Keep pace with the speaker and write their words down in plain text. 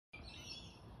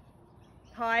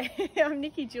Hi, I'm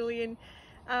Nicky Julian.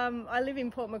 I live in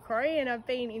Port Macquarie and I've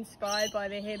been inspired by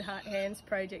the Head Heart Hands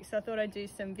project, so I thought I'd do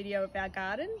some video of our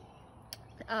garden.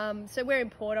 So we're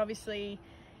in Port obviously,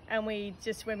 and we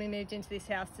just, when we moved into this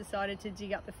house, decided to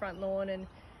dig up the front lawn and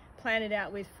plan it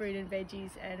out with fruit and veggies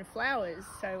and flowers.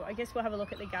 So I guess we'll have a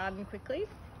look at the garden quickly.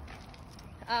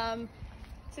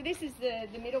 So this is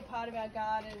the middle part of our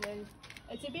garden, and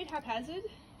it's a bit haphazard.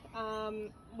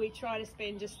 We try to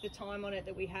spend just the time on it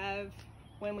that we have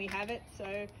when we have it.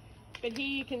 So, but here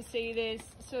you can see there's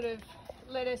sort of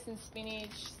lettuce and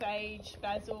spinach, sage,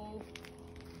 basil,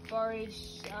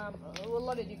 borage, a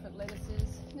lot of different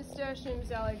lettuces, nasturtiums,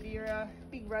 aloe vera,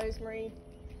 big rosemary.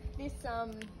 This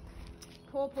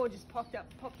pawpaw just popped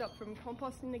up from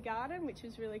compost in the garden, which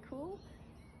was really cool,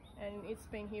 and it's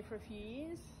been here for a few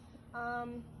years.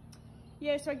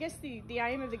 Yeah, so I guess the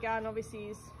aim of the garden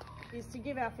obviously is to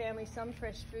give our family some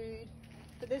fresh food,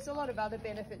 but there's a lot of other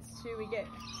benefits too. We get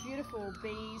beautiful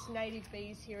bees, native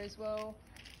bees here as well,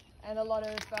 and a lot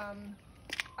of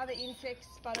other insects,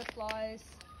 butterflies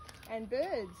and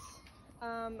birds.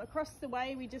 Across the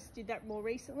way, we just did that more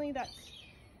recently. That's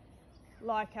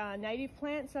like native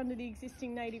plants under the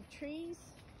existing native trees.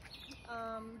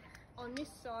 On this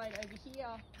side over here,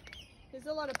 there's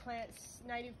a lot of plants,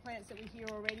 native plants that were here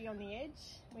already on the edge.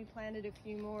 We planted a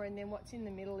few more, and then what's in the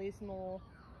middle is more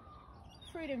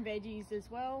fruit and veggies as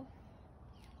well.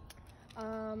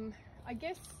 I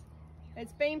guess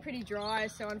it's been pretty dry,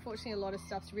 so unfortunately a lot of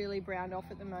stuff's really browned off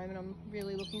at the moment. I'm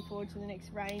really looking forward to the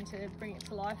next rain to bring it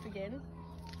to life again.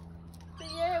 But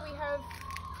yeah,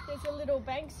 there's a little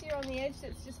banks here on the edge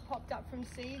that's just popped up from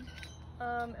seed,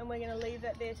 and we're going to leave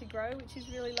that there to grow, which is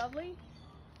really lovely.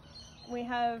 We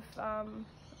have,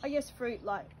 I guess, fruit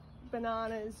like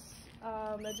bananas,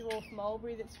 a dwarf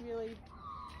mulberry that's really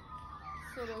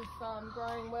sort of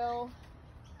growing well,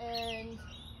 and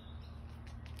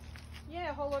yeah,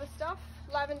 a whole lot of stuff.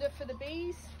 Lavender for the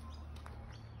bees.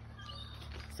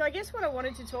 So I guess what I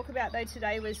wanted to talk about though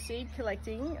today was seed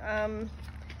collecting.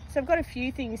 So I've got a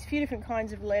few different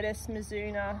kinds of lettuce,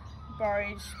 mizuna,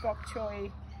 borage, bok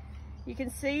choy. You can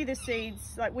see the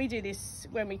seeds, like we do this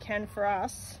when we can for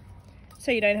us,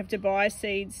 so you don't have to buy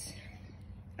seeds.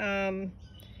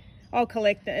 I'll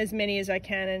collect as many as I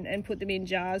can and put them in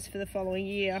jars for the following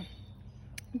year.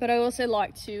 But I also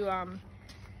like to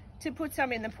put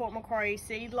some in the Port Macquarie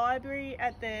seed library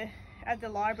at the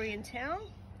library in town.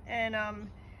 And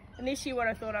this year what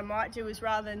I thought I might do is,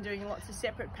 rather than doing lots of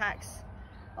separate packs,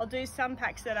 I'll do some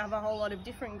packs that have a whole lot of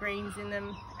different greens in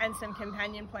them and some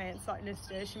companion plants like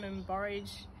nasturtium and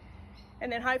borage. And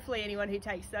then hopefully anyone who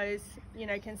takes those, you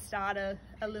know, can start a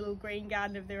little green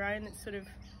garden of their own that's sort of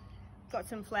got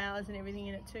some flowers and everything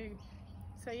in it too.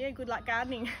 So yeah, good luck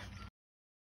gardening.